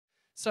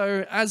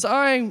So as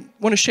I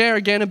want to share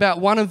again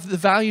about one of the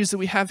values that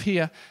we have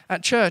here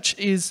at church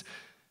is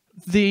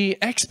the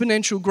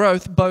exponential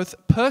growth both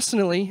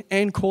personally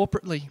and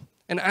corporately.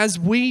 And as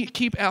we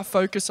keep our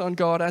focus on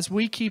God, as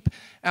we keep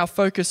our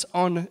focus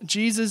on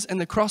Jesus and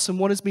the cross and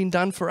what has been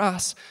done for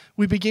us,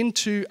 we begin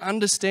to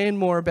understand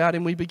more about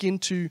him, we begin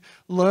to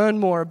learn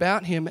more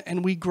about him,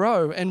 and we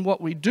grow. And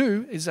what we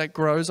do is that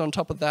grows on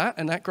top of that,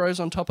 and that grows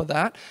on top of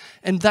that.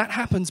 And that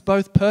happens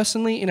both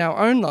personally in our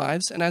own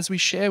lives and as we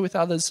share with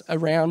others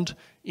around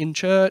in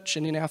church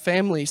and in our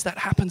families, that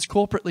happens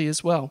corporately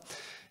as well.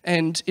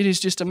 And it is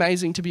just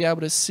amazing to be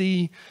able to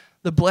see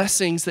the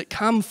blessings that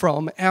come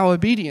from our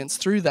obedience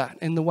through that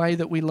and the way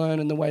that we learn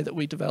and the way that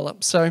we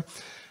develop. So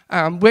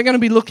we're going to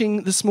be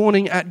looking this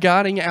morning at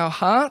guarding our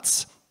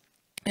hearts.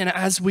 And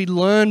as we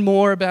learn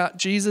more about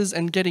Jesus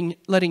and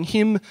letting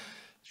him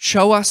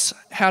show us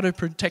how to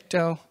protect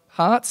our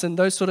hearts and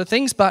those sort of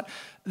things. But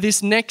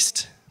this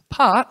next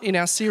part in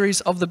our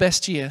series of the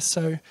best year.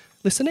 So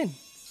listen in.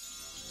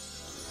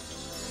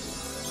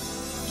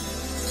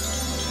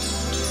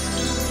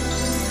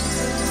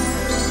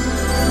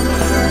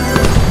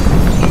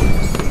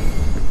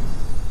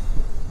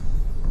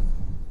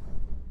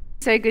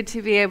 So good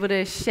to be able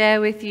to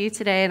share with you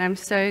today, and I'm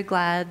so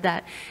glad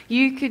that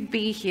you could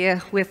be here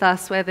with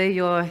us, whether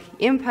you're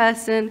in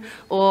person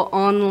or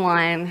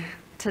online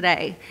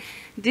today.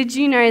 Did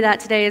you know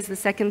that today is the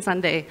second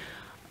Sunday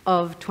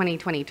of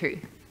 2022?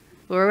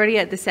 We're already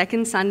at the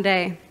second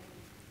Sunday.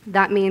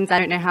 That means I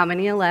don't know how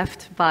many are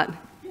left, but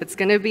it's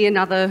going to be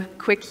another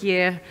quick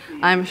year,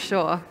 I'm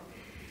sure.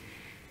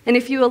 And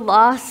if you were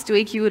last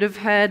week, you would have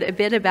heard a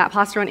bit about,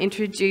 Pastor Ron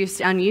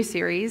introduced our new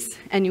series,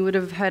 and you would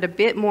have heard a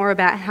bit more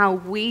about how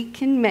we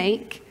can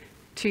make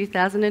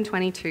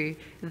 2022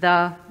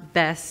 the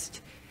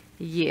best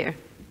year.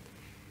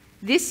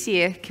 This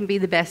year can be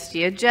the best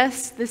year,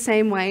 just the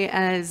same way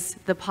as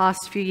the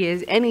past few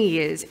years, any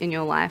years in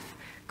your life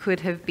could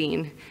have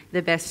been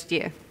the best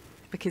year.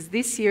 Because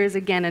this year is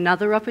again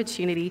another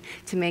opportunity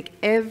to make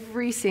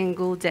every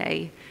single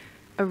day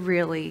a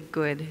really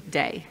good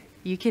day.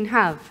 You can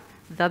have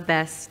the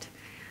best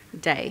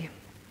day.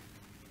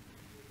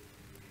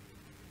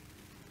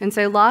 And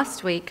so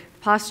last week,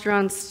 Pastor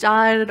Ron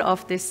started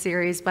off this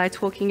series by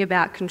talking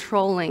about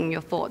controlling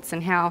your thoughts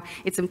and how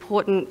it's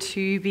important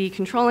to be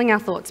controlling our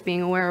thoughts,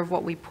 being aware of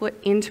what we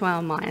put into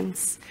our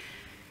minds.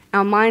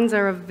 Our minds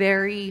are a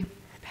very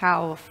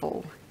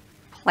powerful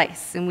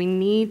place, and we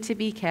need to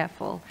be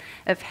careful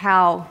of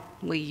how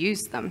we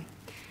use them.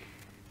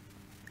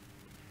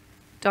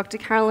 Dr.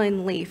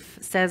 Caroline Leaf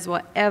says,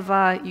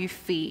 whatever you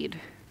feed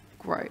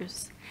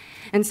grows.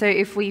 And so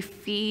if we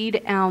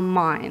feed our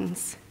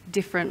minds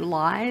different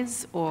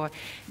lies or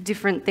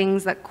different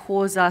things that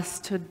cause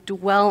us to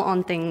dwell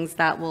on things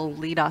that will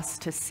lead us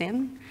to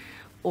sin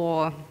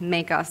or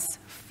make us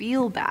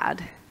feel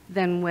bad,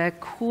 then we're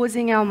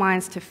causing our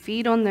minds to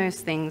feed on those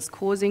things,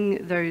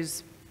 causing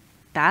those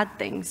bad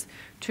things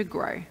to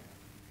grow.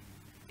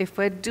 If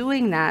we're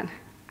doing that,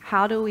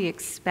 how do we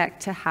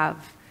expect to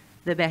have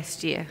the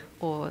best year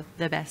or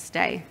the best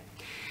day?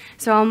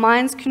 So our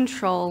minds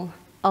control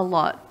a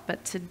lot,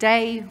 but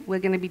today we're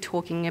going to be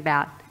talking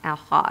about our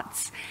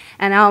hearts.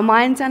 And our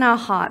minds and our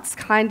hearts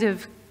kind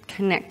of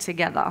connect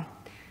together.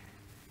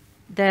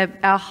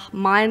 Our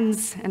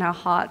minds and our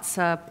hearts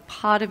are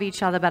part of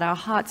each other, but our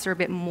hearts are a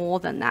bit more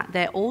than that.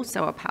 They're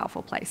also a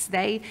powerful place.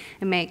 They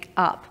make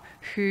up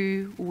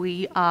who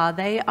we are.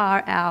 They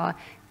are our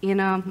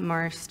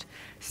innermost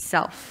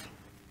self.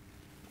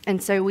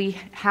 And so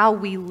how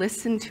we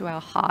listen to our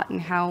heart and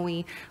how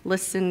we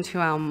listen to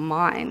our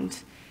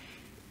mind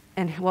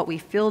and what we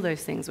fill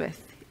those things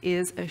with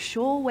is a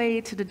sure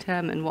way to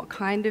determine what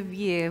kind of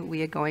year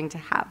we are going to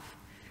have.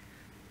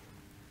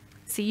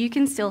 So you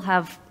can still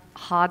have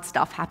hard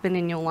stuff happen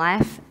in your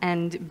life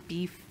and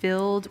be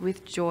filled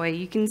with joy.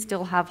 You can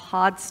still have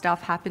hard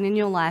stuff happen in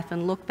your life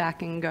and look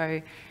back and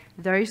go,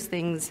 those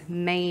things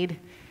made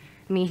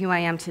me who I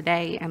am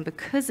today, and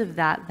because of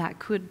that,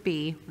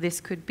 this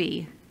could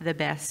be the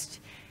best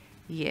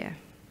year.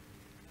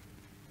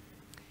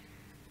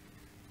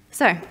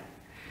 So,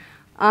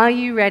 are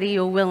you ready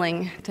or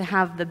willing to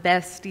have the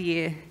best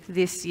year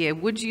this year?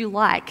 Would you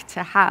like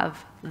to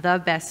have the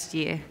best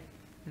year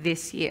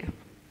this year?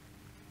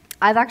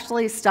 I've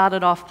actually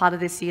started off part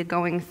of this year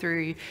going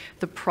through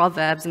the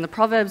Proverbs, and the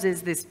Proverbs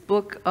is this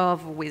book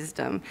of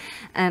wisdom.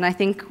 And I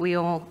think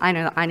I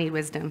know that I need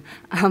wisdom.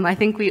 I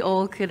think we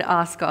all could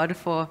ask God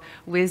for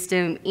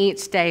wisdom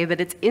each day, but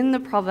it's in the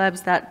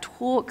Proverbs that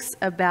talks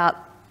about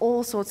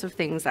all sorts of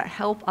things that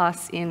help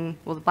us the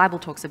Bible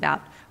talks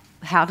about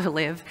how to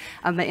live.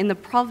 But in the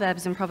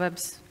Proverbs, in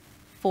Proverbs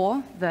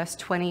 4, verse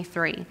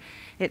 23,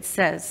 it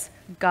says,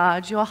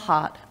 guard your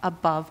heart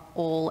above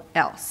all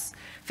else,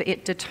 for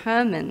it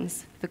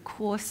determines the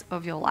course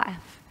of your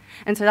life.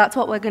 And so that's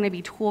what we're going to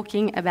be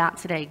talking about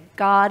today,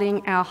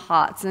 guarding our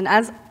hearts. And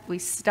as we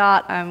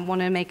start, I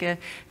want to make a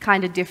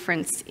kind of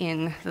difference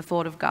in the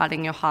thought of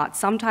guarding your heart.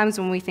 Sometimes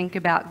when we think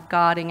about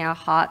guarding our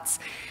hearts,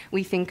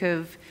 we think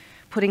of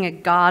putting a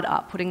guard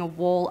up, putting a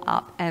wall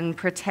up, and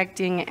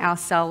protecting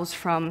ourselves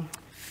from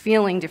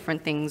feeling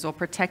different things, or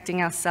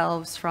protecting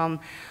ourselves from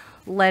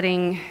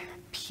letting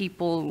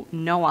people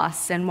know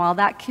us. And while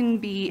that can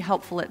be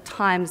helpful at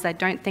times, I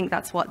don't think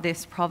that's what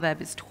this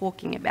proverb is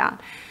talking about.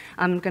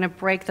 I'm going to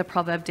break the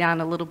proverb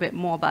down a little bit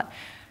more, but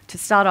to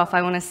start off,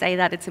 I want to say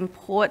that it's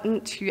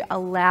important to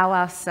allow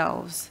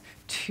ourselves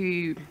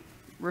to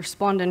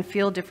respond and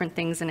feel different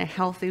things in a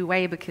healthy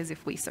way, because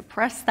if we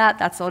suppress that,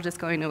 that's all just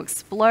going to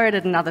explode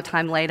at another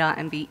time later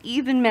and be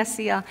even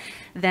messier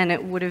than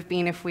it would have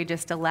been if we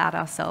just allowed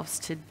ourselves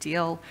to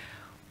deal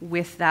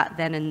with that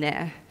then and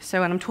there. So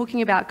when I'm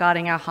talking about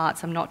guarding our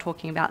hearts, I'm not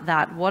talking about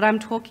that. What I'm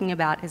talking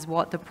about is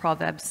what the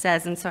proverb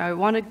says. And so I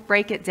want to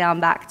break it down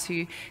back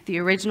to the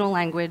original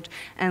language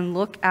and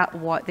look at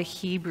what the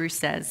Hebrew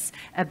says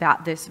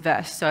about this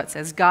verse. So it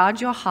says,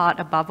 guard your heart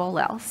above all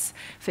else,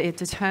 for it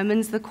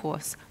determines the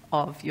course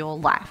of your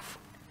life.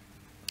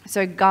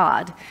 So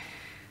guard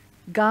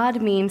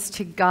means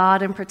to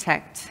guard and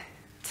protect,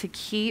 to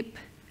keep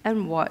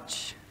and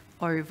watch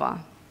over.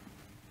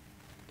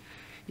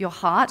 Your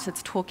heart,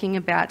 it's talking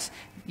about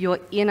your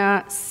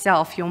inner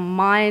self, your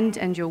mind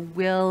and your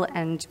will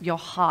and your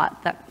heart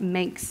that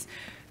makes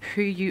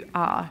who you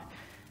are.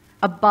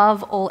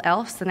 Above all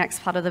else, the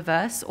next part of the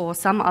verse, or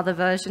some other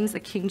versions,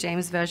 the King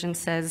James Version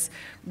says,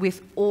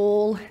 with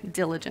all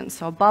diligence.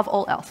 So above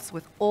all else,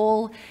 with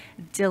all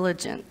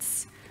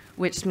diligence,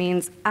 which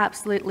means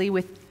absolutely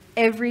with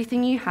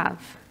everything you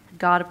have,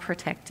 gotta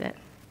protect it.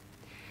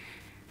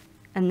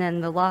 And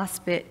then the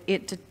last bit,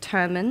 it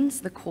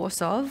determines the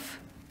course of,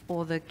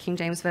 or the King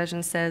James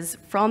Version says,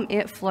 from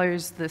it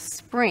flows the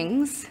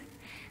springs,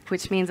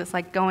 which means it's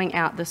like going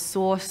out, the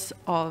source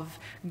of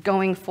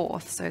going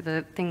forth. So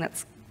the thing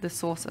that's the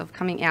source of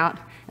coming out,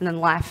 and then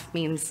life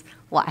means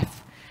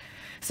life.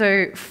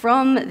 So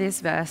from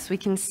this verse, we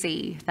can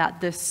see that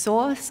the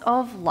source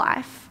of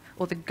life,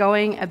 or the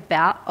going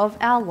about of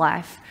our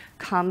life,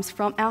 comes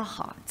from our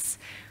hearts,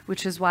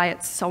 which is why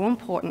it's so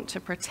important to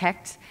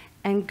protect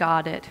and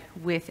guard it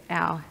with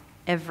our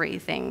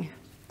everything.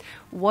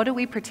 What are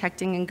we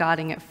protecting and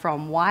guarding it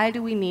from? Why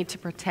do we need to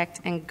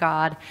protect and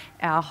guard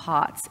our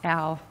hearts,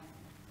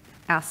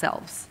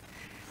 ourselves?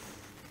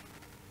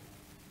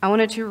 I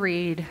wanted to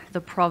read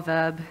the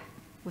proverb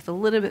with a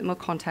little bit more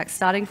context,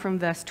 starting from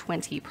verse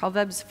 20,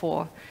 Proverbs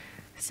 4,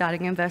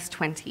 starting in verse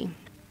 20.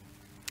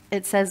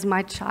 It says,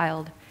 my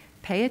child,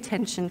 pay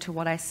attention to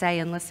what I say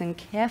and listen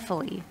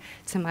carefully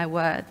to my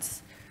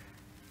words.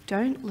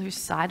 Don't lose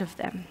sight of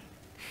them.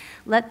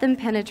 Let them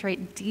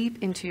penetrate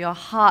deep into your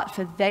heart,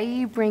 for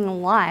they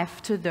bring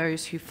life to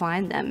those who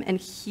find them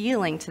and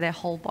healing to their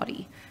whole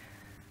body.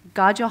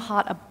 Guard your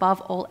heart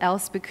above all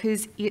else,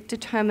 because it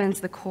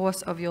determines the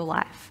course of your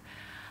life.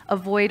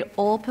 Avoid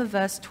all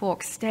perverse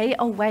talk. Stay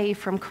away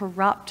from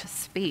corrupt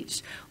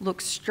speech. Look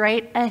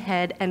straight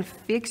ahead and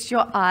fix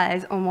your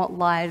eyes on what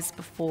lies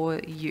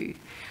before you.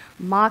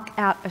 Mark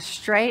out a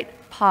straight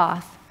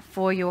path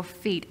for your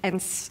feet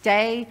and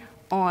stay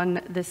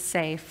on the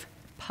safe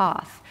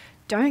path.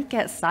 Don't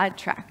get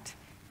sidetracked.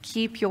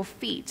 Keep your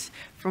feet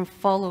from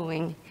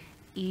following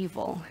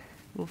evil.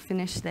 We'll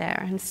finish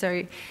there. And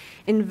so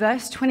in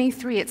verse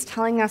 23, it's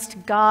telling us to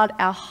guard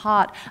our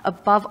heart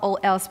above all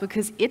else,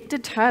 because it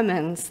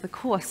determines the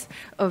course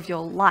of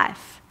your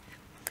life.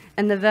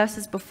 And the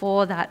verses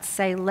before that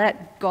say,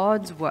 let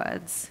God's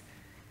words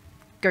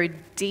go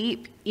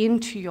deep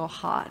into your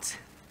heart.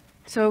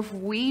 So if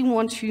we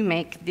want to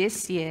make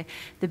this year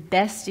the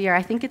best year,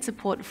 I think it's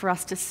important for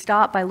us to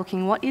start by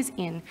looking what is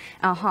in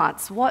our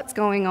hearts. What's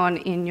going on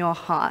in your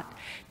heart?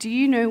 Do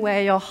you know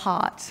where your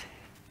heart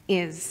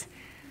is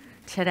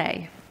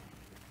today?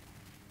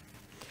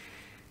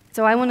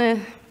 So I want to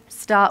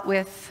start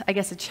with, I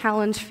guess, a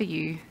challenge for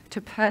you to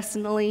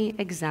personally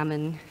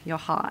examine your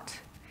heart.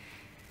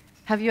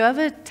 Have you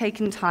ever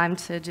taken time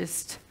to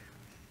just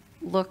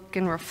look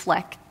and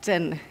reflect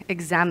and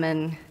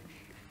examine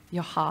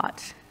your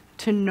heart,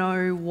 to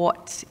know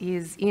what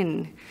is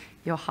in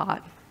your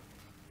heart?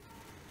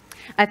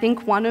 I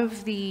think one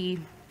of the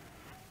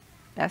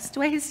best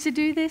ways to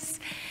do this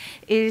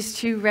is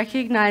to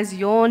recognize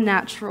your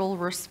natural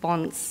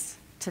response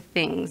to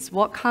things.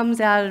 What comes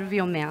out of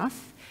your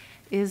mouth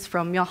is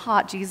from your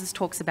heart. Jesus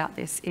talks about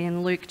this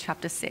in Luke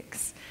chapter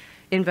 6,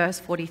 in verse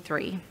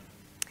 43.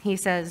 He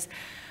says,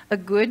 a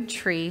good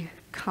tree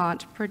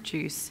can't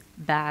produce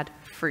bad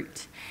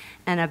fruit,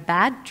 and a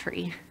bad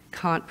tree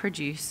can't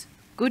produce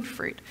good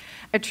fruit.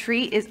 A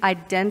tree is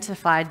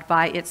identified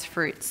by its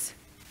fruits.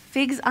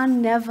 Figs are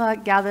never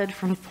gathered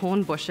from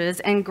thorn bushes,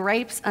 and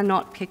grapes are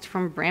not picked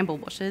from bramble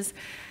bushes.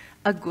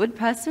 A good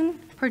person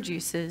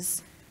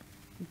produces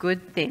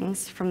good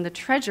things from the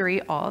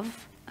treasury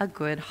of a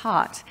good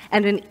heart,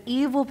 and an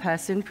evil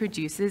person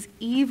produces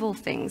evil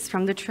things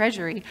from the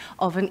treasury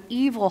of an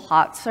evil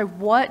heart. So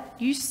what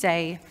you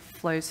say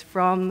flows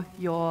from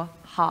your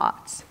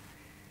heart.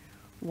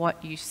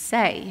 What you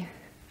say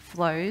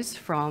flows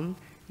from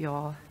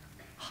your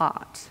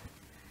heart.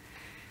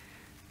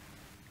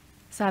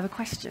 So I have a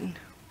question.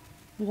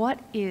 What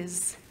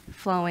is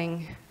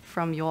flowing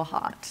from your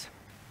heart?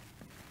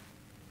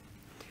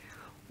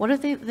 What are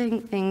the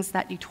things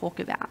that you talk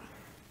about?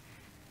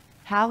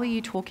 How are you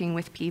talking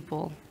with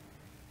people?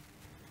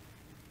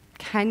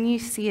 Can you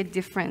see a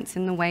difference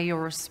in the way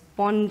you're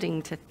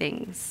responding to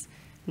things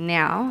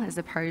now as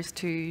opposed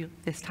to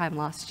this time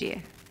last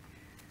year?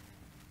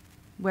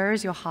 Where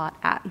is your heart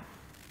at?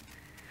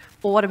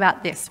 Or what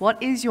about this?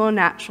 What is your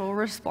natural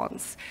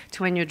response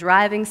to when you're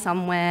driving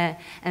somewhere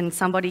and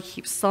somebody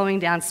keeps slowing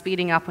down,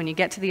 speeding up? When you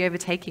get to the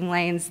overtaking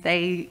lanes,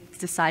 they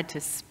decide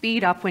to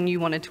speed up when you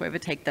wanted to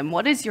overtake them.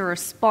 What is your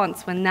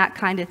response when that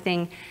kind of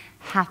thing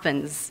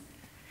happens?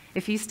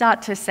 If you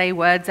start to say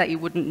words that you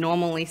wouldn't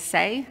normally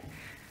say,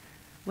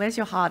 where's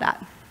your heart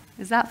at?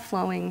 Is that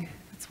flowing?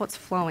 That's what's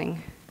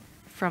flowing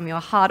from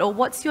your heart. Or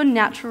what's your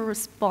natural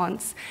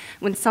response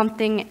when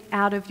something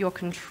out of your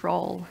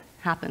control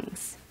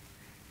happens?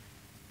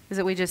 Is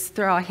it we just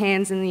throw our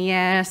hands in the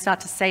air, start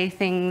to say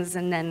things,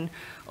 and then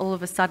all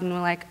of a sudden we're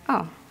like,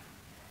 oh,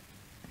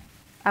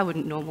 I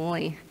wouldn't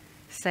normally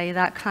say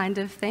that kind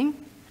of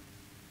thing?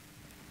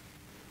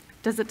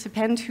 Does it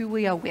depend who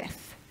we are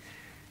with?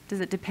 Does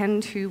it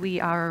depend who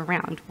we are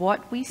around?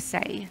 What we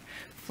say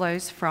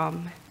flows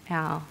from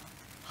our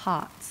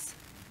hearts.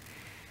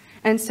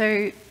 And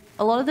so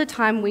a lot of the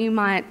time we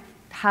might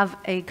have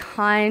a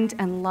kind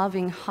and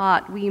loving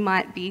heart. We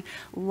might be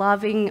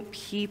loving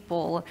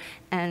people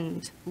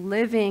and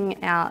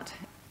living out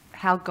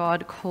how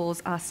God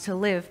calls us to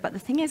live. But the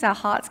thing is, our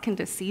hearts can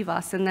deceive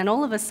us. And then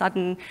all of a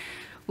sudden,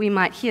 we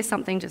might hear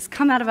something just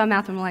come out of our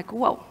mouth and we're like,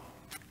 whoa,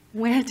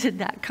 where did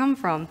that come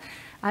from?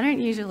 I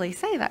don't usually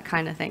say that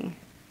kind of thing.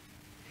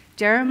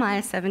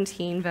 Jeremiah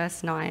 17,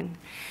 verse 9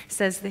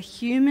 says, the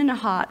human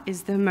heart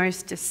is the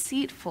most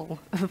deceitful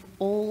of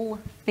all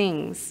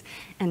things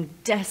and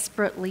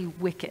desperately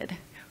wicked.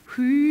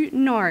 Who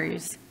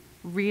knows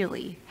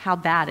really how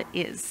bad it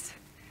is?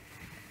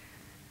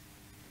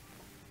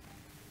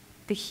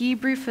 The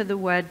Hebrew for the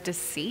word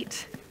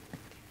deceit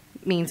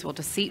means, well,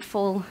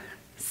 deceitful,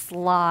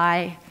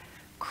 sly,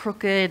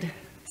 crooked,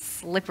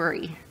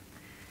 slippery.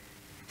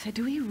 So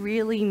do we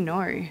really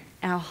know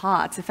our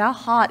hearts? If our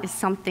heart is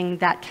something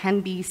that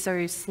can be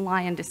so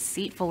sly and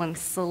deceitful and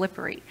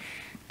slippery,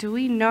 do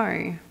we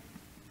know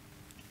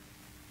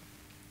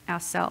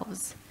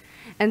ourselves?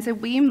 And so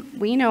we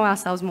know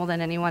ourselves more than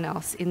anyone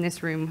else in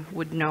this room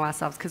would know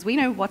ourselves, because we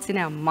know what's in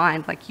our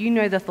mind. Like, you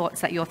know the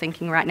thoughts that you're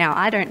thinking right now.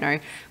 I don't know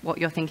what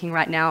you're thinking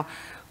right now,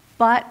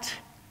 but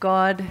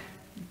God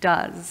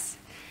does.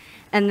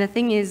 And the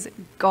thing is,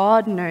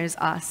 God knows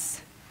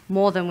us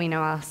more than we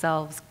know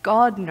ourselves.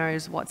 God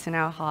knows what's in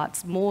our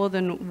hearts more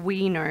than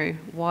we know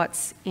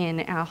what's in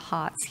our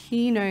hearts.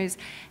 He knows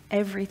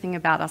everything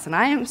about us. And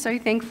I am so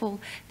thankful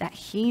that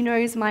He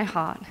knows my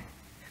heart,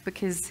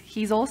 because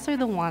He's also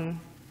the one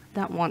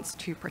that wants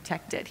to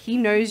protect it. He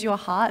knows your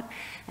heart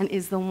and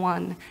is the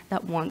one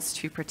that wants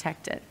to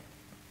protect it.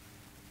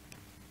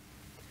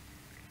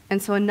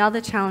 And so another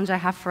challenge I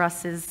have for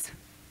us is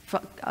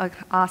for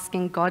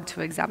asking God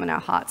to examine our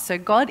hearts. So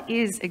God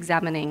is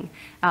examining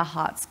our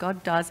hearts.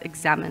 God does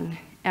examine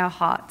our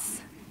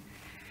hearts.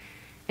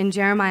 In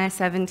Jeremiah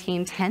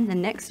 17:10, the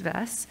next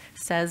verse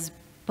says,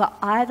 "But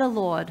I, the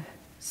Lord,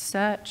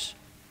 search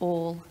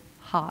all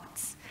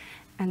hearts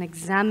and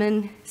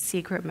examine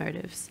secret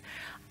motives.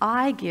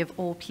 I give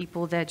all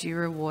people their due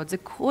rewards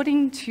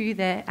according to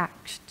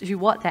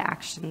what their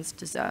actions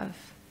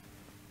deserve."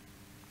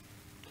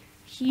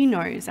 He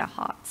knows our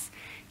hearts.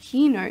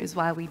 He knows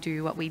why we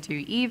do what we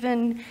do.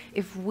 Even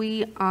if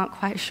we aren't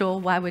quite sure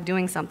why we're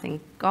doing something,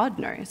 God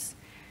knows.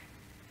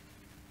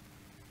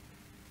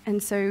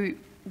 And so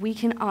we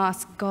can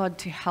ask God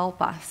to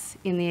help us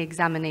in the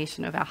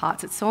examination of our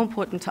hearts. It's so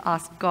important to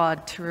ask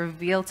God to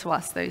reveal to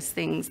us those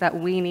things that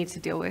we need to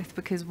deal with,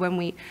 because when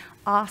we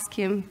ask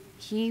Him,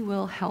 He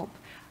will help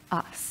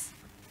us.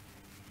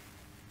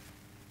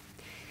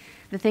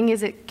 The thing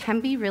is, it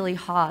can be really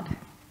hard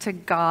to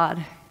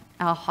guard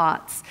our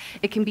hearts.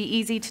 It can be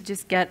easy to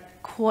just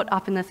get caught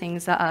up in the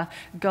things that are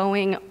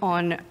going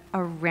on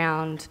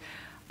around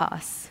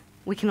us.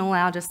 We can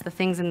allow just the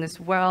things in this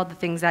world, the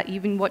things that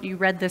even what you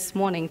read this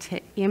morning,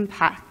 to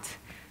impact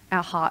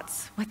our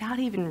hearts without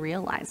even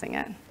realizing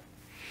it.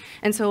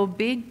 And so a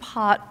big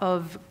part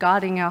of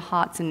guarding our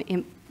hearts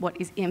and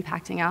what is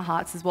impacting our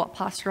hearts is what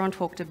Pastor Ron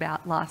talked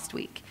about last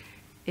week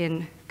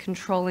in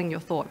controlling your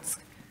thoughts.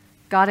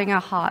 Guarding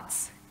our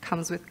hearts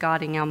comes with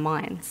guarding our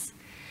minds.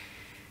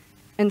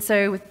 And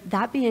so with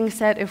that being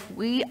said, if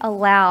we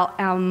allow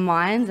our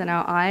minds and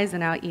our eyes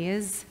and our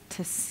ears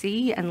to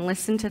see and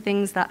listen to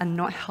things that are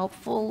not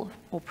helpful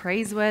or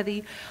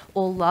praiseworthy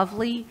or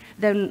lovely,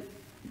 then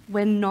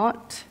we're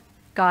not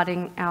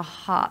guarding our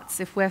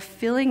hearts. If we're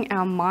filling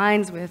our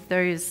minds with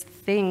those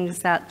things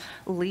that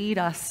lead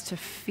us to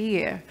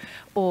fear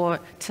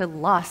or to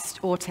lust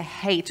or to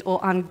hate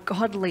or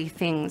ungodly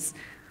things,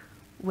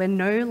 we're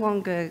no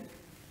longer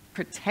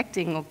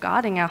protecting or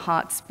guarding our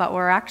hearts, but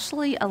we're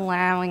actually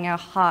allowing our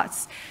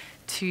hearts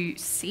to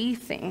see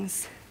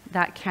things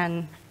that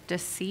can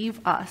deceive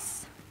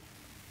us.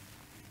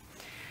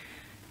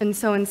 And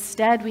so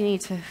instead, we need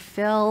to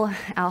fill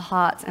our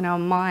hearts and our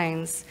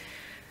minds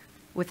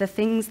with the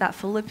things that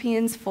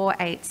Philippians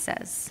 4:8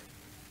 says.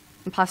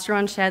 And Pastor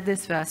Ron shared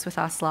this verse with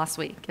us last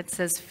week. It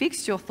says,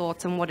 "Fix your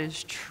thoughts on what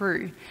is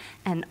true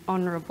and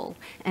honorable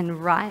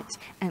and right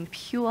and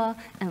pure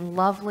and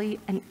lovely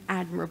and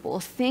admirable."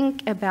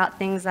 Think about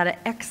things that are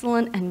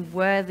excellent and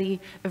worthy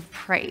of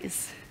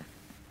praise.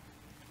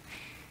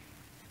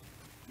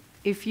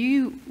 If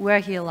you were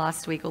here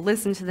last week or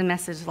listened to the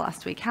message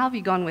last week, how have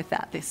you gone with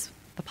that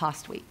the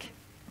past week?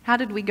 How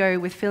did we go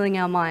with filling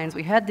our minds?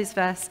 We heard this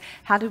verse.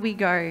 How did we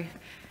go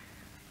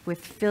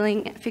with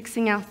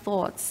fixing our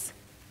thoughts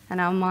and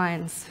our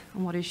minds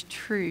on what is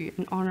true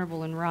and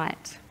honorable and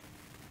right,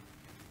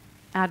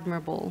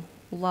 admirable,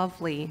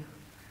 lovely,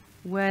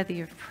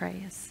 worthy of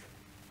praise?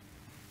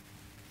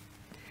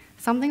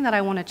 Something that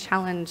I want to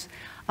challenge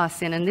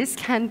us in, and this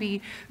can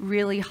be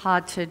really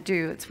hard to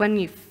do. It's when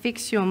you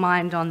fix your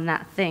mind on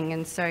that thing,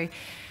 and so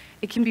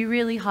it can be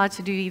really hard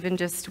to do even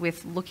just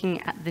with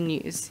looking at the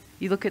news.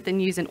 You look at the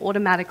news and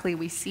automatically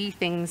we see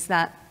things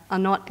that are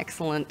not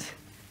excellent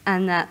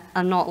and that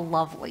are not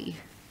lovely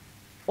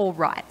or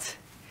right.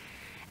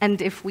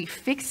 And if we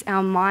fix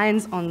our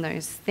minds on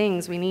those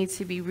things, we need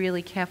to be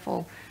really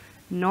careful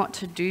not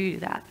to do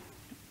that,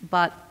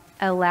 but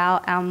allow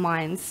our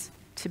minds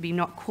to be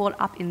not caught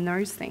up in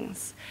those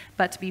things,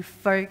 but to be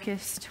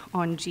focused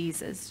on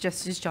Jesus,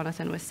 just as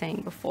Jonathan was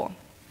saying before.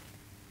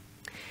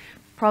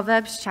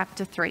 Proverbs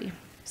chapter 3,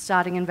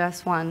 starting in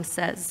verse 1,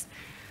 says,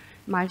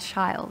 "My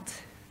child,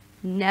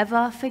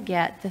 never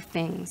forget the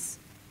things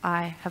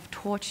I have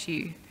taught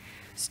you.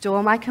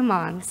 Store my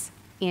commands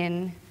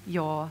in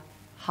your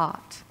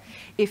heart.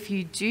 If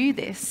you do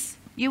this,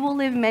 you will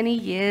live many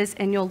years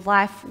and your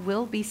life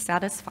will be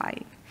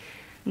satisfying.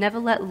 Never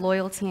let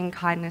loyalty and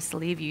kindness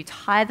leave you.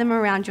 Tie them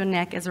around your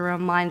neck as a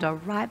reminder.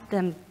 Write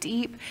them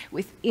deep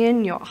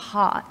within your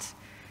heart.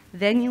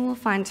 Then you will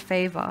find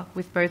favor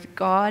with both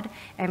God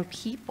and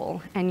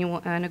people, and you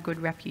will earn a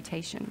good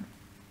reputation.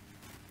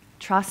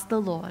 Trust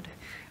the Lord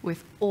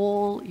with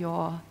all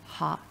your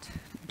heart.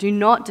 Do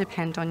not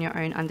depend on your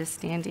own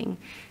understanding.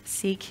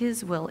 Seek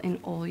his will in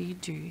all you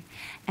do,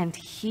 and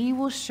he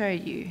will show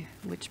you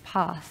which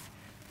path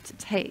to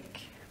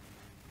take."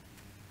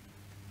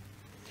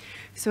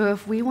 So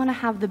if we want to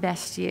have the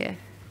best year,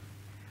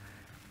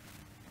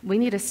 we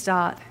need to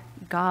start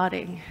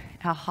guarding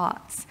our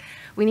hearts.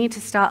 We need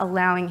to start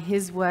allowing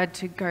his word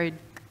to go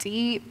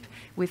deep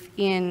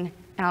within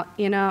our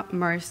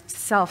innermost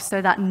self,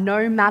 so that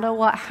no matter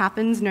what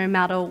happens, no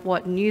matter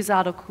what news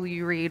article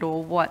you read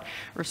or what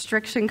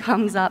restriction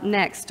comes up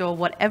next or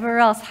whatever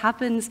else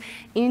happens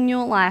in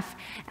your life,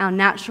 our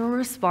natural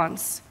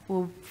response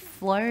will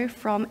flow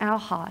from our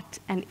heart,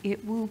 and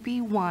it will be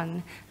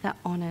one that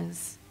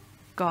honors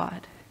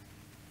God.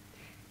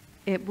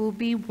 It will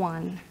be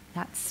one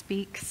that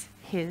speaks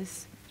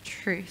his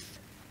truth.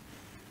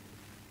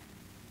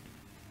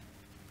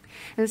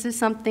 This is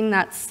something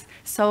that's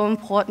so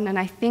important, and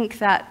I think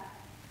that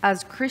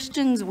as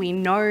Christians, we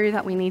know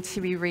that we need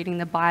to be reading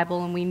the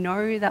Bible, and we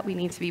know that we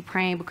need to be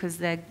praying because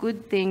they're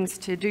good things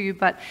to do,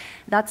 but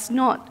that's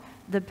not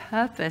the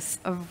purpose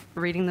of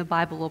reading the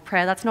Bible or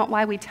prayer. That's not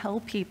why we tell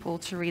people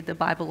to read the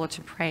Bible or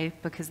to pray,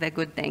 because they're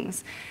good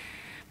things.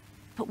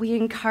 But we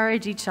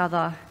encourage each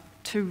other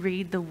to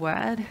read the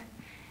Word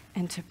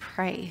and to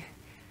pray,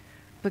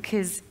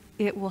 because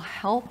it will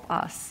help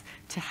us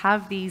to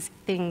have these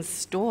things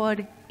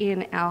stored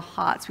in our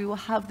hearts. We will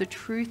have the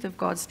truth of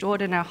God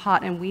stored in our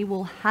heart, and we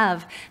will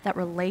have that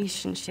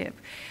relationship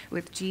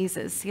with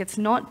Jesus. See, it's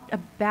not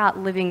about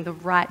living the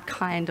right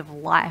kind of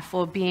life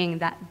or being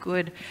that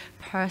good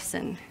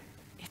person.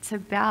 It's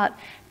about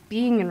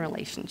being in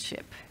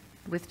relationship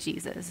with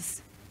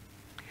Jesus.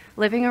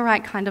 Living a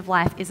right kind of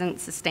life isn't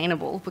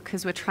sustainable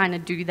because we're trying to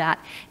do that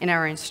in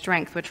our own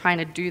strength. We're trying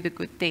to do the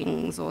good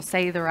things or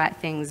say the right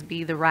things,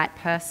 be the right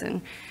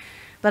person.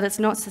 But it's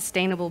not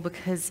sustainable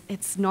because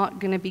it's not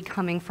going to be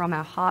coming from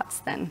our hearts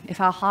then.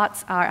 If our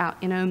hearts are our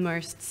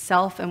innermost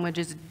self and we're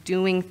just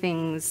doing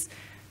things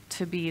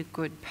to be a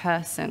good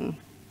person,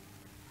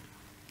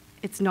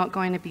 it's not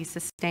going to be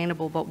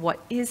sustainable. But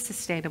what is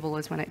sustainable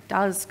is when it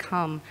does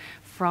come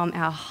from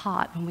our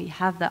heart, when we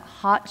have that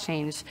heart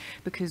change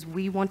because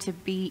we want to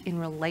be in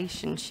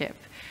relationship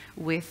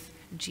with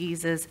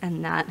Jesus,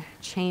 and that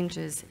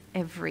changes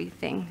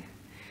everything.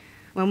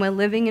 When we're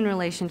living in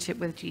relationship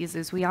with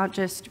Jesus, we aren't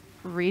just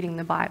reading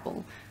the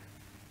Bible.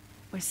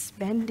 We're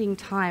spending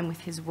time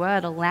with his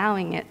word,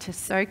 allowing it to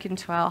soak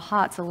into our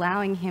hearts,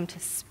 allowing him to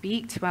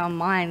speak to our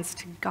minds,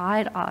 to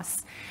guide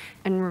us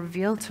and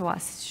reveal to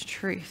us his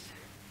truth.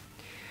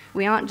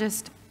 We aren't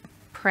just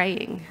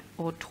praying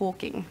or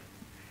talking.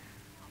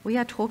 We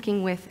are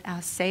talking with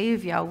our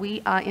Savior.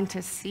 We are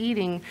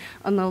interceding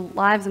on the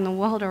lives and the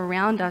world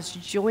around us,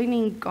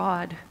 joining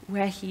God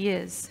where he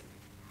is.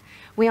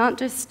 We aren't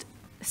just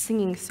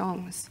singing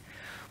songs.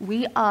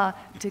 We are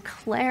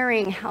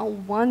declaring how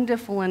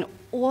wonderful and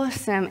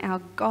awesome our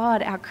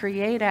God, our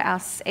Creator, our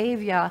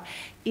Savior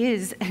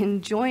is,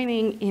 and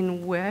joining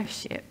in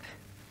worship,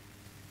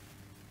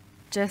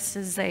 just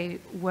as they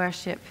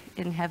worship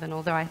in heaven,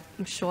 although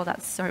I'm sure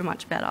that's so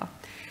much better.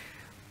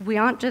 We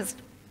aren't just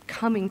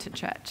coming to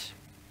church.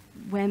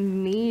 We're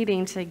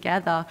meeting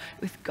together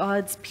with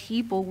God's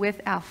people,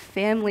 with our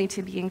family,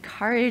 to be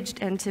encouraged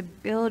and to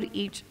build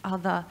each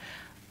other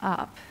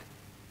up.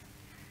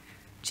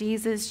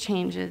 Jesus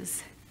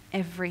changes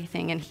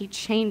everything, and he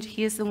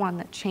is the one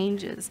that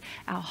changes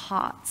our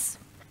hearts.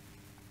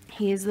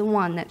 He is the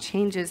one that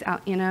changes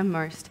our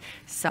innermost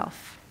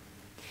self.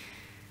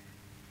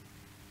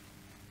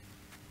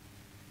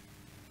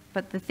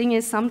 But the thing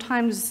is,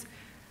 sometimes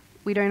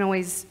we don't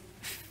always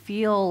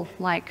feel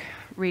like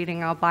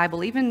reading our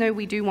Bible, even though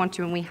we do want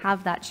to and we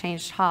have that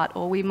changed heart,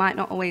 or we might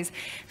not always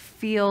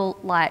feel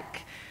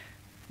like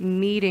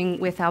meeting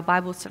with our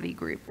Bible study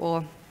group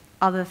or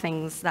other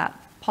things that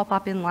pop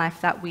up in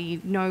life that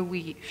we know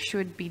we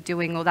should be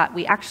doing or that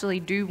we actually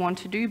do want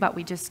to do, but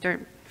we just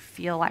don't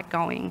feel like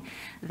going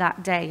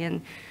that day.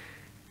 And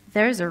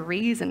there's a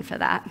reason for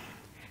that.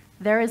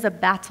 There is a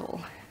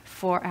battle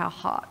for our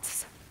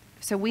hearts.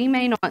 So we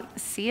may not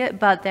see it,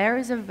 but there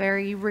is a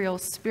very real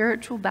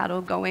spiritual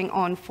battle going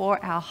on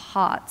for our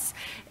hearts,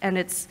 and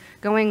it's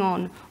going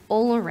on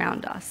all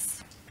around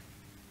us.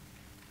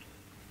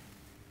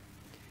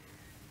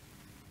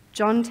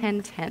 John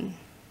 10:10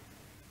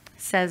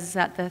 says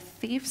that the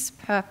thief's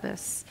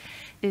purpose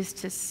is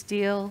to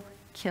steal,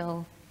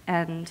 kill,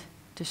 and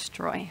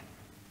destroy.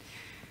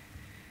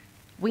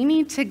 We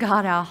need to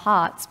guard our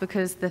hearts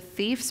because the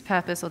thief's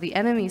purpose or the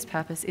enemy's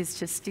purpose is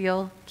to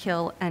steal,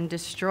 kill, and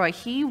destroy.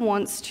 He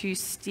wants to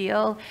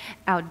steal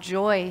our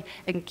joy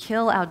and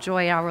kill our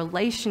joy, our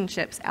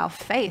relationships, our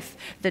faith,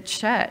 the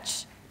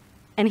church.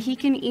 And he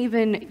can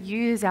even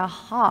use our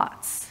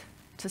hearts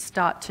to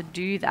start to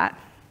do that.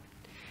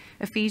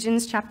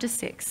 Ephesians chapter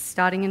 6,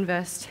 starting in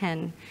verse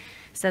 10,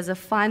 says a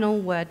final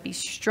word: be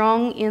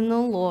strong in the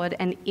Lord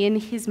and in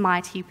his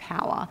mighty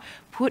power.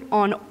 Put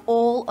on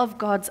all of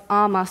God's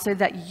armor so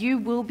that you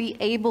will be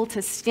able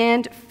to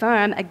stand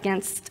firm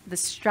against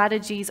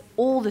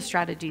all the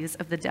strategies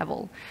of the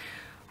devil.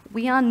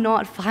 We are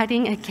not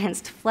fighting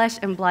against flesh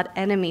and blood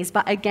enemies,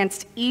 but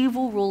against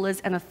evil rulers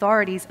and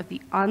authorities of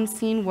the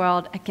unseen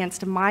world,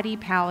 against mighty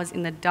powers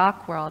in the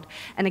dark world,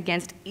 and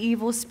against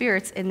evil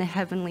spirits in the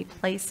heavenly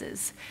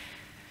places.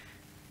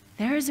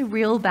 There is a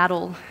real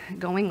battle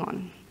going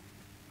on.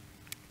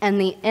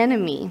 And the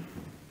enemy,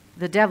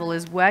 the devil,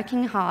 is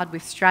working hard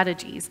with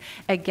strategies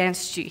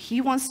against you. He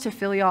wants to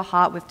fill your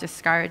heart with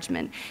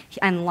discouragement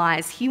and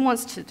lies. He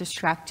wants to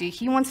distract you.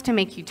 He wants to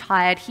make you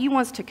tired. He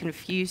wants to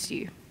confuse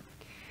you.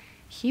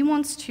 He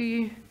wants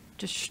to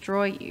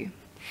destroy you.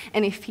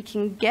 And if he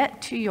can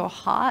get to your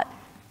heart,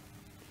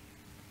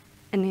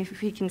 and if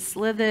he can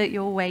slither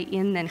your way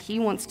in, then he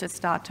wants to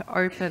start to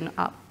open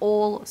up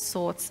all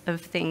sorts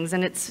of things.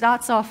 And it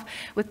starts off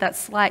with that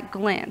slight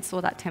glance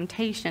or that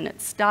temptation. It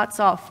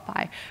starts off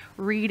by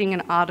reading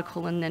an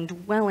article and then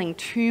dwelling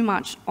too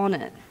much on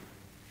it.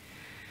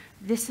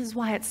 This is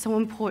why it's so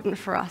important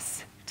for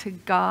us to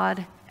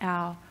guard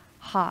our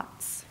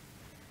hearts,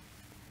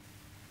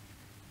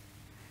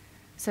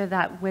 so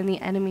that when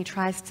the enemy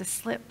tries to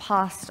slip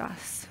past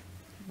us,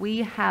 we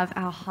have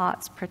our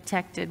hearts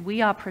protected.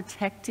 We are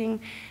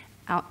protecting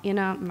our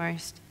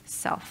innermost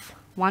self.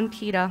 1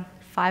 Peter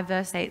 5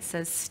 verse 8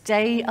 says,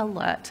 stay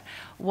alert.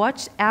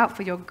 Watch out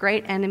for your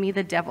great enemy,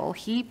 the devil.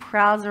 He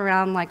prowls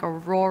around like a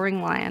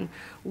roaring lion,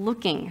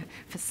 looking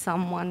for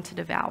someone to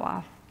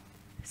devour.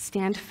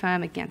 Stand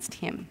firm against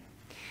him.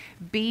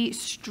 Be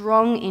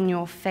strong in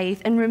your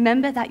faith, and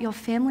remember that your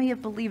family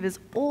of believers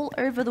all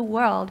over the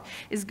world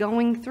is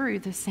going through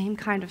the same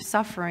kind of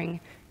suffering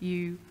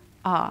you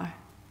are.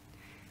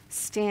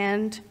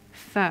 Stand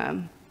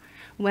firm.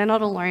 We're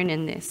not alone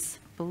in this.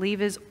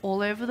 Believers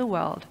all over the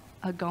world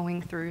are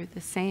going through the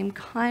same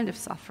kind of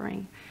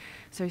suffering.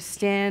 So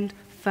stand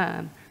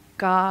firm.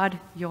 Guard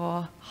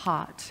your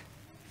heart.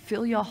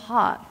 Fill your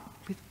heart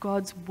with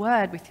God's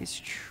word, with his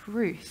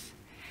truth.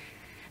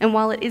 And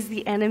while it is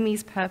the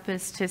enemy's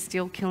purpose to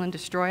steal, kill, and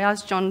destroy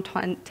us, John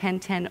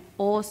 10:10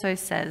 also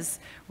says,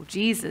 well,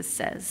 Jesus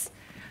says,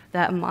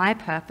 that my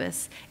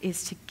purpose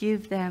is to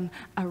give them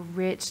a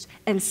rich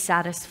and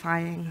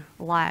satisfying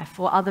life.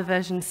 Or other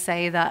versions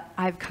say that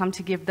I've come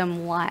to give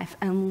them life,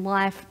 and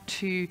life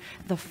to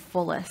the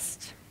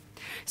fullest.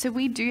 So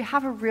we do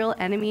have a real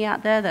enemy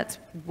out there that's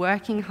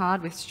working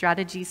hard with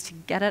strategies to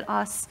get at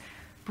us,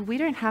 but we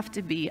don't have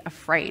to be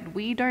afraid.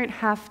 We don't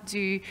have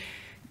to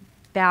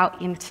bow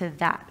into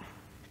that,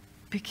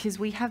 because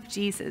we have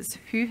Jesus,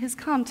 who has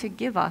come to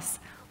give us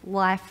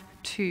life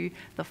to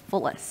the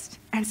fullest.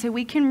 And so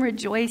we can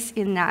rejoice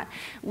in that.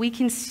 We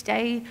can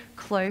stay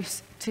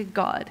close to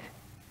God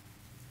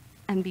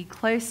and be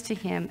close to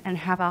him and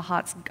have our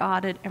hearts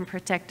guarded and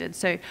protected.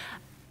 So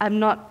I'm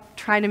not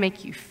trying to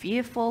make you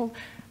fearful.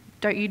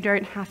 You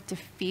don't have to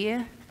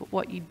fear, but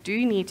what you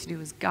do need to do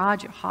is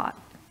guard your heart.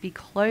 Be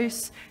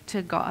close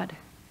to God.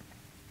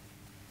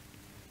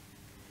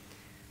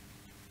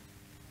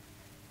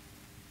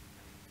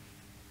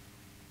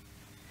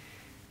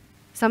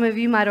 Some of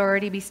you might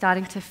already be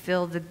starting to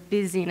feel the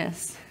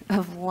busyness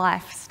of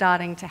life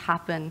starting to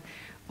happen,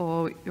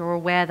 or you're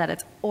aware that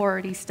it's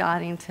already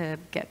starting to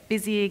get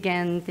busy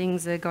again,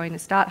 things are going to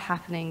start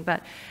happening,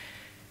 but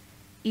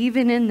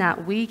even in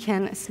that, we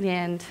can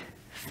stand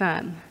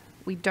firm.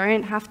 We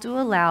don't have to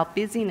allow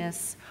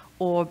busyness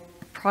or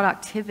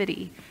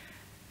productivity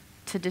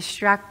to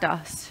distract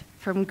us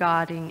from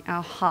guarding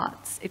our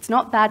hearts. It's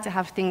not bad to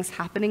have things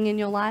happening in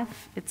your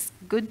life. It's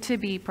good to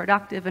be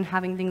productive and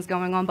having things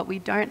going on, but we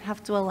don't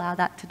have to allow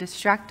that to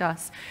distract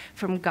us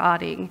from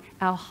guarding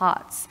our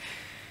hearts.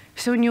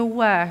 So in your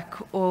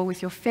work or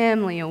with your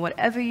family or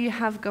whatever you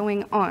have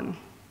going on,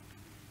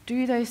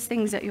 do those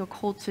things that you're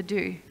called to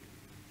do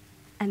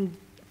and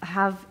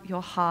have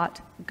your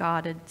heart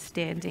guarded,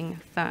 standing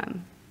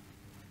firm.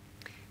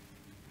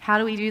 How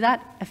do we do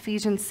that?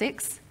 Ephesians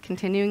 6,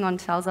 continuing on,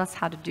 tells us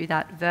how to do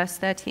that. Verse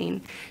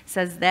 13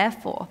 says,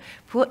 "Therefore,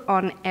 put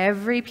on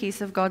every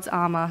piece of God's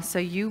armor so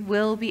you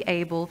will be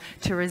able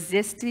to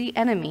resist the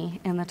enemy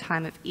in the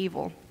time of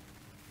evil.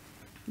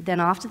 Then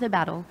after the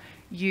battle,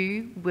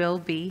 you will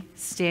be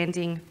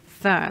standing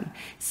firm.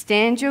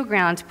 Stand your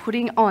ground,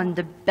 putting on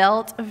the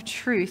belt of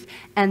truth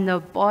and the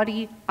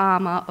body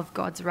armor of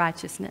God's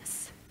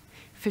righteousness.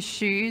 For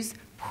shoes,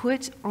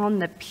 put on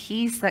the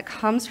peace that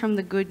comes from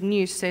the good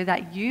news so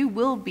that you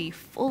will be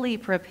fully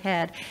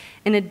prepared.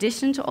 In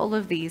addition to all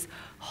of these,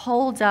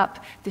 hold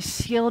up the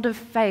shield of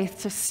faith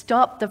to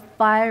stop the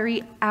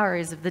fiery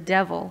arrows of the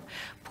devil.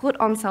 Put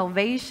on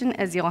salvation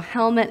as your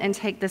helmet and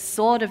take the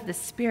sword of the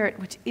Spirit,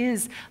 which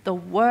is the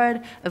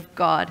word of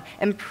God,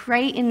 and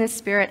pray in the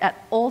Spirit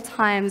at all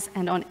times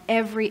and on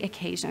every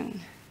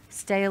occasion.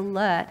 Stay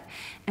alert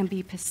and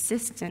be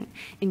persistent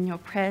in your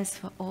prayers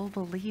for all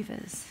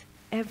believers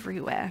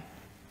everywhere."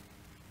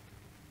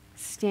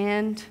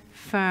 Stand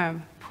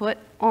firm. Put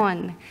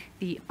on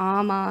the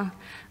armor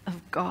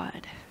of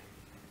God.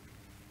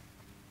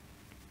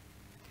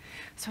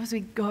 So as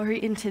we go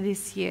into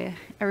this year,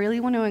 I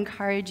really want to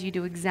encourage you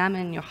to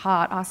examine your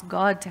heart. Ask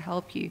God to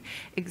help you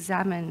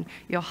examine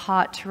your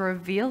heart, to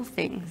reveal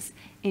things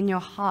in your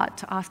heart,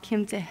 to ask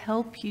Him to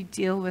help you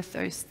deal with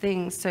those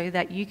things so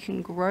that you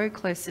can grow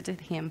closer to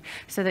Him,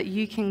 so that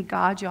you can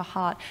guard your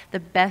heart the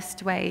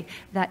best way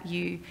that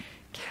you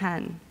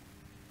can.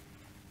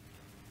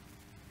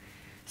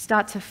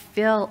 Start to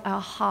fill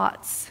our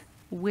hearts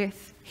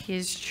with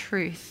His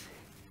truth.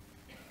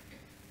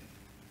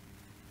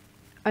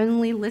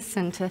 Only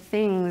listen to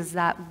things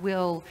that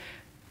will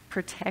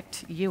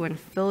protect you and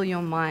fill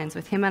your minds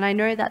with Him. And I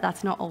know that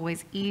that's not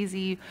always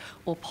easy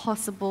or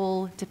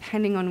possible,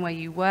 depending on where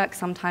you work.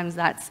 Sometimes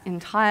that's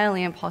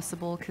entirely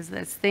impossible because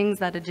there's things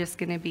that are just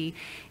going to be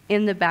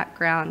in the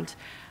background,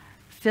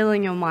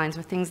 filling your minds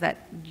with things that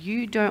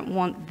you don't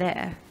want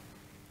there.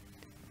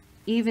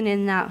 Even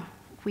in that,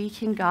 we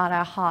can guard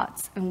our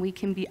hearts and we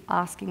can be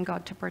asking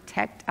God to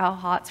protect our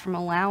hearts from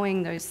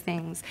allowing those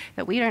things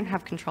that we don't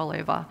have control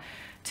over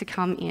to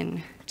come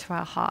in to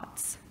our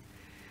hearts,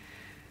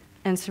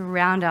 and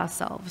surround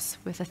ourselves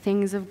with the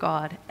things of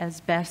God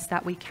as best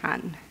that we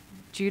can.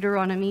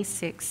 Deuteronomy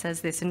 6 says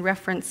this in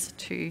reference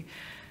to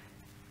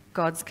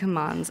God's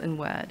commands and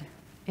word.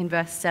 In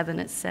verse 7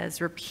 it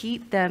says,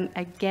 "Repeat them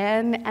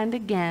again and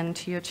again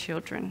to your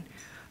children.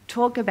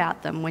 Talk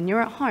about them when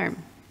you're at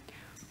home,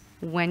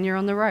 when you're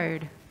on the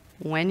road,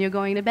 when you're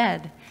going to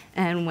bed,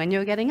 and when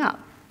you're getting up.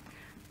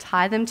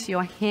 Tie them to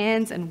your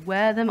hands and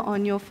wear them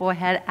on your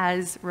forehead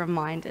as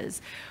reminders.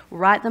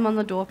 Write them on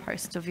the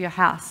doorposts of your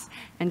house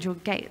and your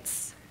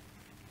gates."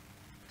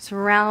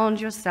 Surround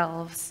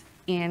yourselves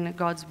in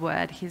God's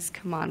word, His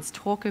commands.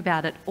 Talk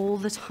about it all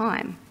the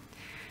time.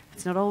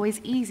 It's not always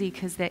easy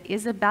because there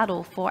is a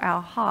battle for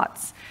our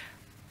hearts,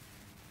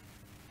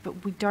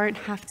 but we don't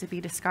have to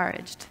be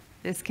discouraged.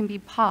 This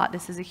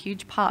is a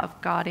huge part of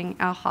guarding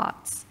our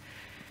hearts.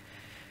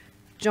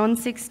 John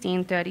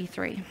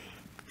 16:33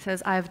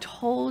 says, "I have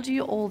told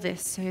you all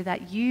this so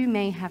that you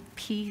may have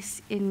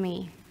peace in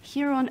me.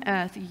 Here on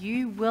earth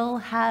you will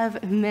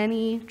have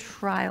many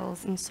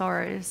trials and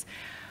sorrows,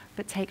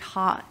 but take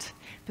heart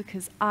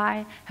because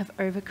I have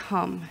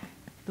overcome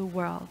the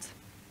world."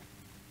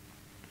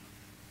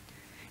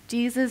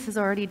 Jesus has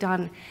already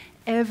done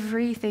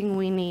everything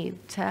we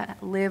need to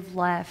live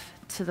life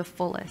to the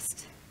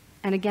fullest.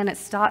 And again, it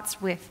starts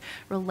with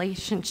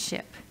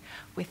relationship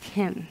with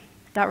Him.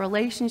 That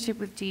relationship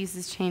with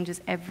Jesus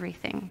changes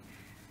everything.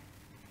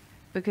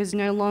 Because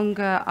no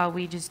longer are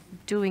we just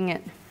doing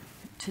it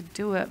to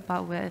do it,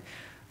 but we're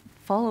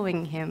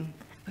following Him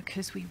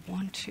because we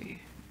want to.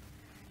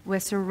 We're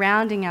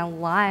surrounding our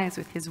lives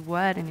with His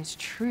word and His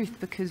truth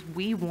because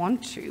we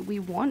want to. We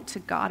want to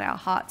guard our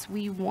hearts.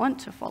 We want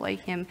to follow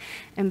Him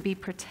and be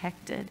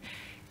protected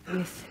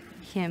with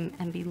Him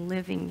and be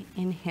living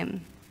in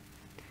Him.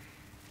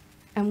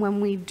 And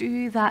when we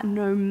do that,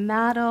 no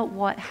matter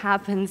what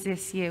happens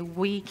this year,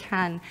 we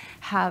can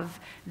have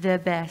the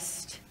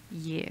best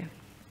year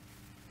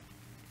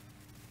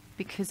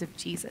because of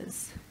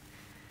Jesus.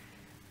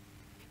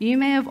 You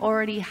may have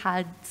already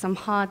had some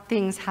hard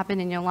things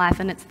happen in your life,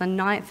 and it's the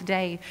 9th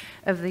day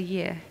of the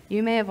year.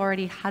 You may have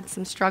already had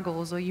some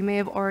struggles, or you may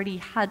have already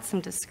had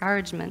some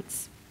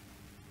discouragements.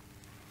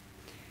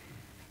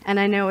 And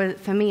I know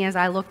for me, as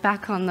I look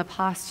back on the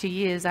past 2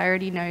 years, I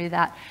already know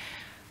that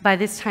by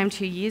this time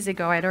 2 years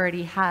ago, I'd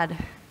already had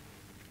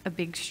a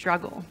big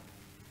struggle.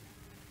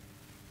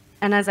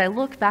 And as I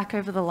look back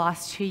over the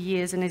last 2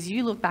 years, and as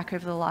you look back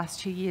over the last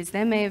 2 years,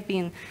 there may have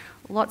been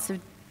lots of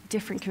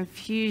different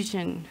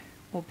confusion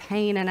or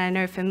pain. And I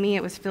know for me,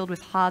 it was filled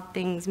with hard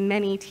things,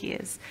 many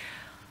tears,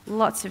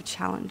 lots of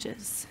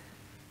challenges.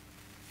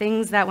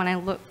 Things that when I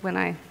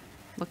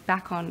look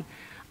back on,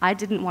 I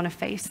didn't want to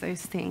face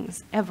those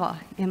things ever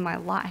in my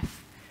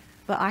life.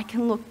 But I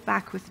can look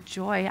back with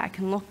joy, I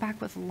can look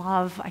back with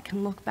love, I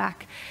can look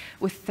back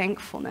with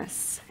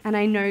thankfulness. And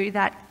I know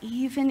that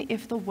even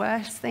if the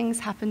worst things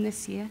happen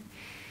this year,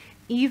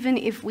 even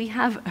if we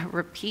have a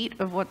repeat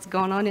of what's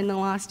gone on in the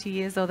last 2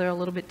 years, or they're a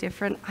little bit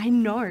different, I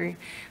know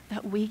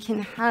that we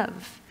can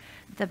have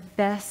the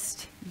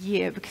best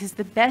year, because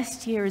the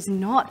best year is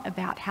not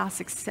about how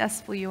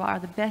successful you are.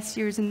 The best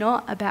year is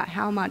not about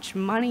how much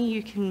money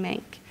you can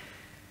make.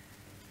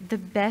 The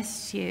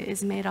best year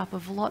is made up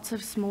of lots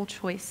of small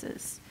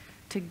choices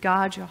to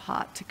guard your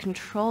heart, to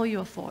control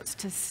your thoughts,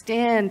 to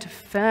stand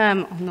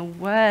firm on the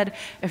word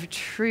of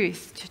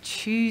truth, to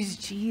choose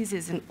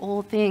Jesus in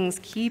all things,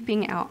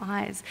 keeping our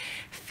eyes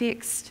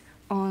fixed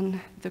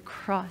on the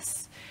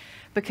cross.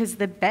 Because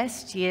the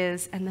best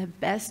years and the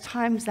best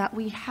times that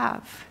we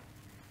have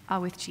are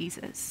with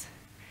Jesus,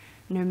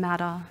 no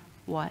matter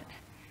what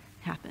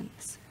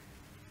happens.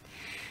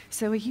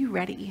 So are you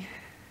ready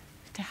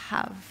to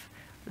have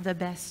the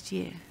best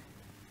year,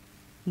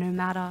 no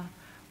matter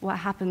what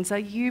happens? Are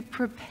you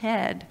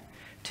prepared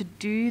to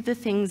do the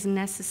things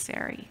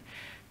necessary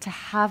to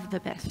have the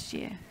best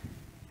year,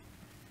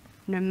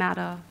 no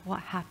matter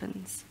what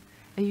happens?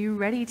 Are you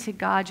ready to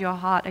guard your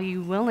heart? Are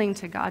you willing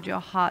to guard your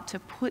heart, to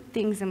put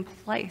things in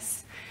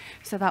place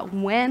so that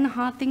when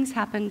hard things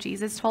happen,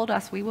 Jesus told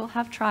us we will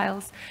have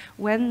trials,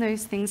 when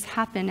those things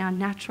happen, our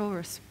natural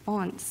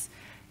response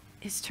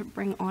is to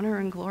bring honor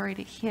and glory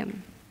to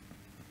Him?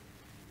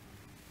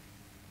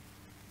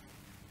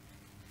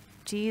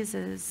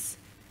 Jesus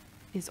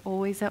is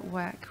always at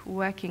work,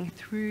 working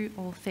through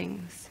all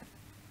things.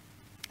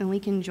 And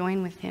we can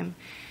join with Him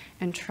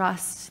and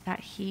trust that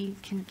He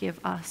can give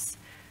us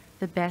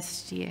the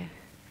best year.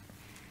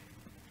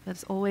 But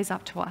it's always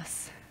up to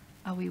us.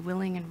 Are we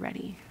willing and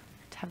ready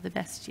to have the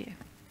best year,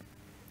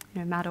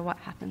 no matter what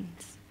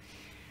happens?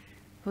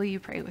 Will you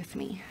pray with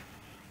me?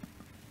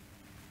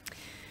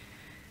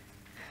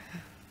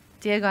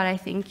 Dear God, I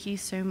thank You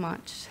so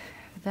much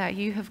that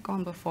You have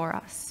gone before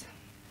us.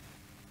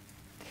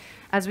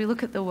 As we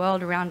look at the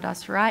world around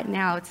us right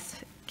now, it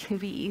can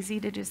be easy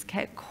to just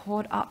get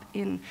caught up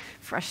in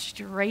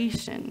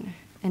frustration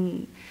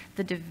and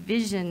the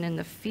division and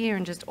the fear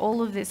and just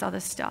all of this other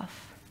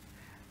stuff.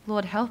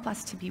 Lord, help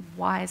us to be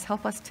wise.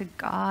 Help us to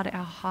guard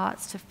our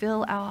hearts, to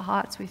fill our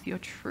hearts with Your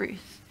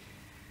truth,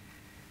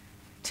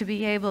 to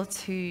be able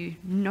to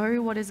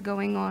know what is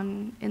going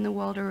on in the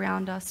world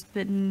around us,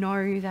 but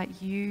know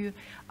that You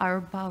are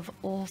above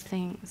all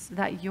things,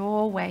 that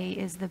Your way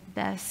is the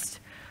best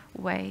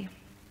way.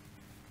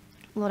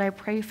 Lord, I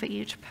pray for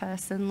each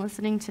person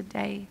listening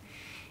today,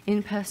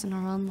 in person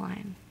or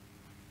online,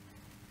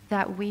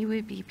 that we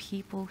would be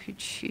people who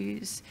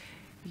choose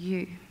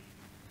You.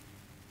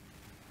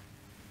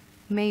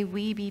 May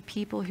we be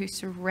people who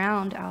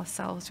surround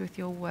ourselves with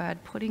Your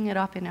word, putting it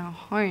up in our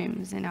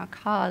homes, in our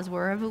cars,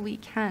 wherever we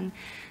can,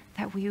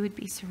 that we would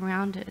be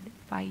surrounded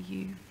by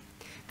You.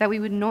 That we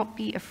would not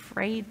be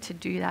afraid to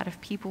do that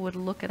if people would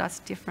look at us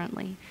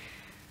differently.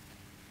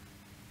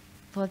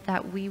 Lord,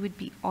 that we would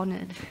be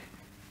honored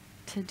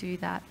to do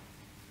that.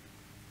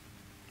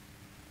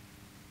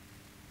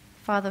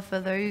 Father, for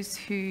those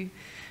who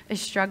are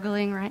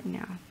struggling right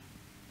now,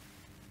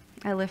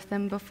 I lift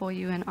them before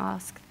You and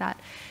ask that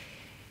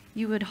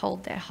You would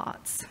hold their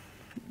hearts,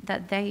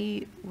 that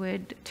they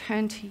would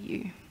turn to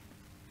You,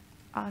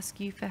 ask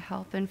You for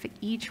help. And for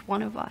each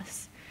one of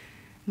us,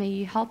 may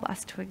You help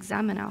us to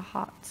examine our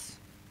hearts,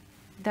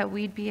 that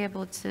we'd be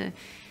able to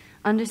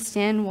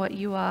understand what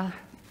You are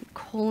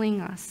calling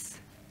us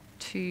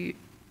to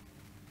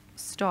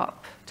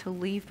stop, to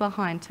leave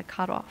behind, to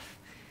cut off,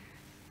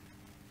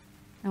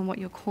 and what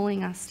You're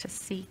calling us to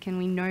seek. And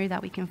we know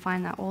that we can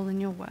find that all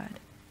in Your word.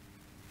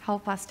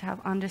 Help us to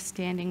have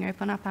understanding.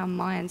 Open up our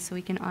minds so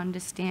we can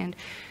understand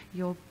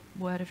Your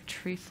word of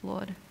truth,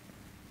 Lord.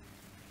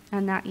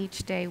 And that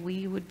each day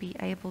we would be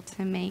able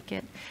to make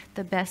it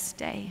the best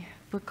day,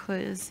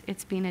 because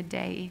it's been a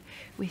day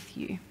with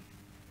You.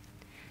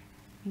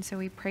 And so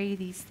we pray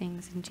these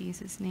things in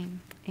Jesus' name.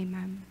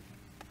 Amen.